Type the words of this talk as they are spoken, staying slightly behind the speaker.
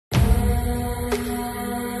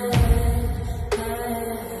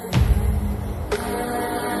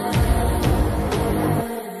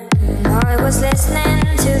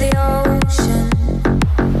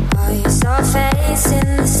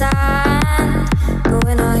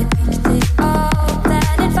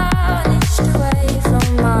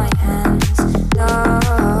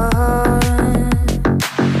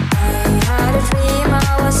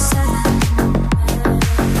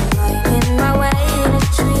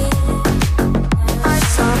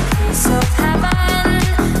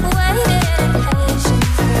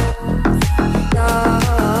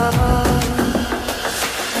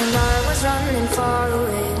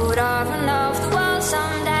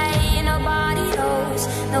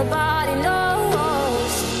nobody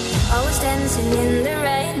knows. I was dancing in the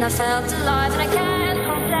rain, I felt alive and I can't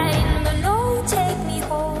complain. But no, take me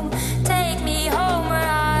home where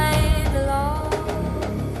I belong.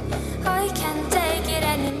 I can't take it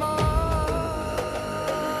anymore.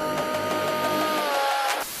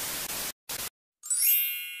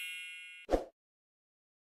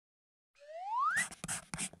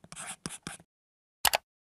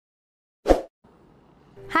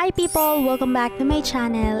 Hi people! Welcome back to my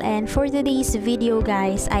channel, and for today's video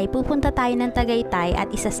guys ay pupunta tayo ng Tagaytay at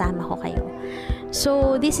isasama ko kayo.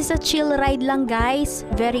 So this is a chill ride lang guys,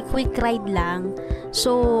 very quick ride lang.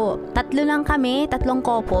 So tatlo lang kami, tatlong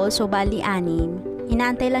couple, so bali 6.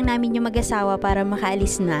 Inaantay lang namin yung mag-asawa para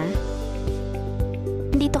makaalis na.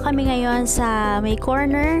 Dito kami ngayon sa may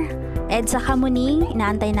corner, EDSA Kamuning,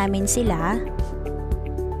 inaantay namin sila.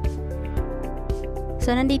 So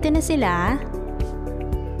nandito na sila.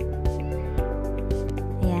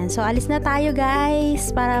 So, alis na tayo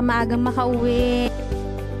guys para maagang makauwi.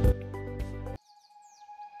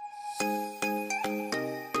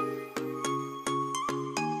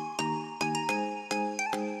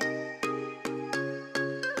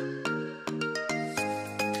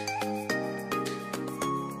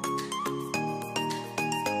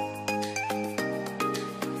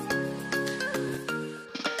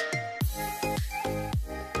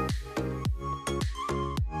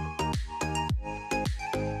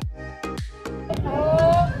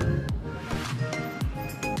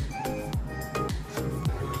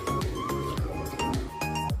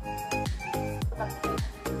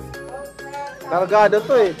 Kargado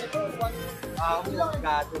to eh.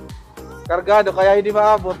 Kargado kaya hindi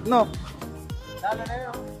maabot, no? Lalo na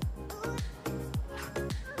yun.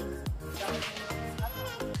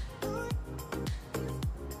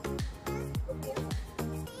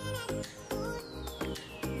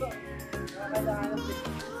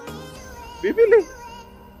 Bibili.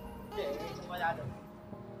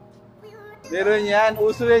 Meron yan,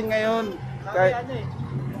 uso yan ngayon. Kahit ano eh.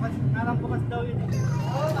 Bukas daw yun eh.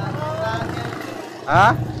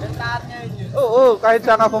 Ha? Bentahan niya yun. Oo, kahit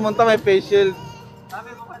saan ka pumunta may face shield.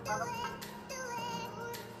 Sabi mo parang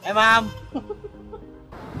eh ma'am.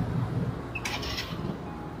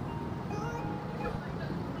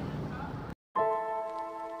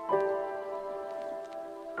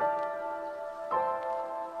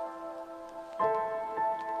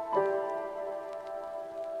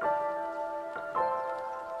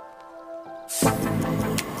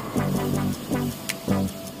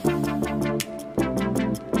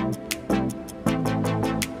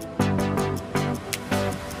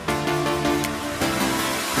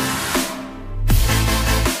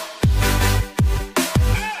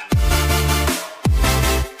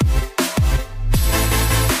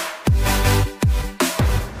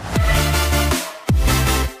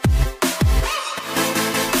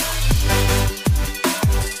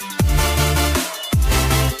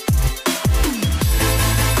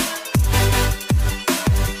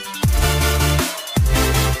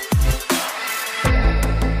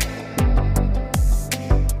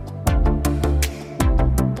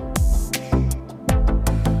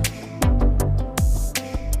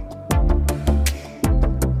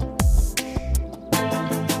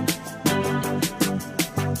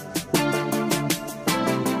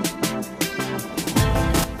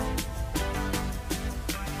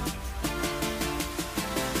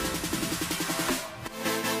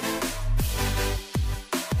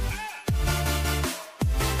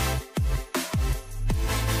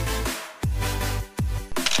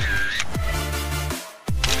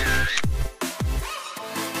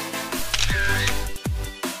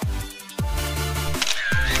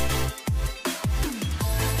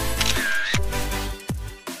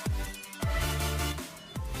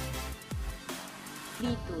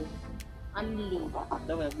 Dito. Unli.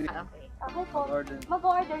 Okay. Okay po.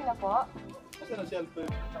 Mag-order na po. Kasi na cellphone.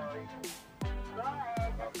 Sorry.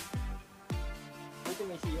 Ito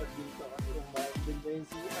may CR dito kasi kung doon ba yung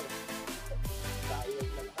CR. Tayo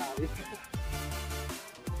ang malakari.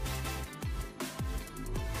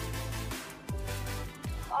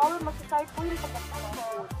 Mag-start po yung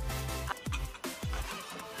pagkakataon.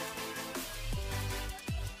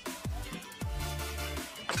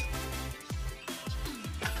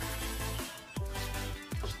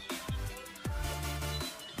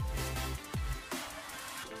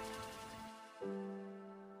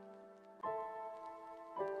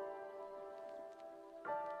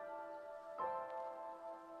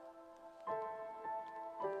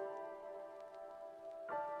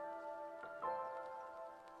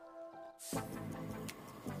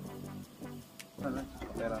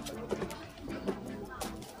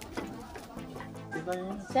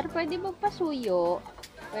 Sir, pwede magpasuyo.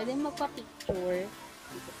 Pwede magpa-picture.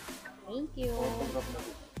 Thank you.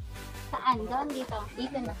 Saan? Doon dito.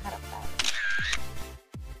 Dito na harap tayo.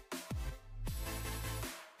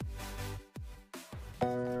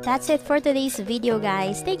 That's it for today's video,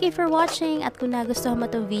 guys. Thank you for watching, at kung nagustuhan mo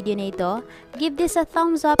tong video na ito, give this a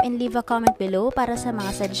thumbs up and leave a comment below para sa mga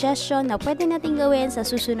suggestion na pwede nating gawin sa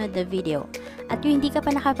susunod na video. At kung hindi ka pa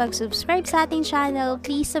nakapag-subscribe sa ating channel,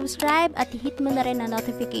 please subscribe at hit mo na rin ang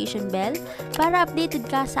notification bell para updated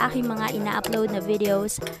ka sa aking mga ina-upload na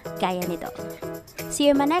videos gaya nito. See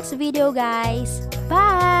you in my next video, guys.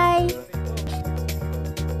 Bye!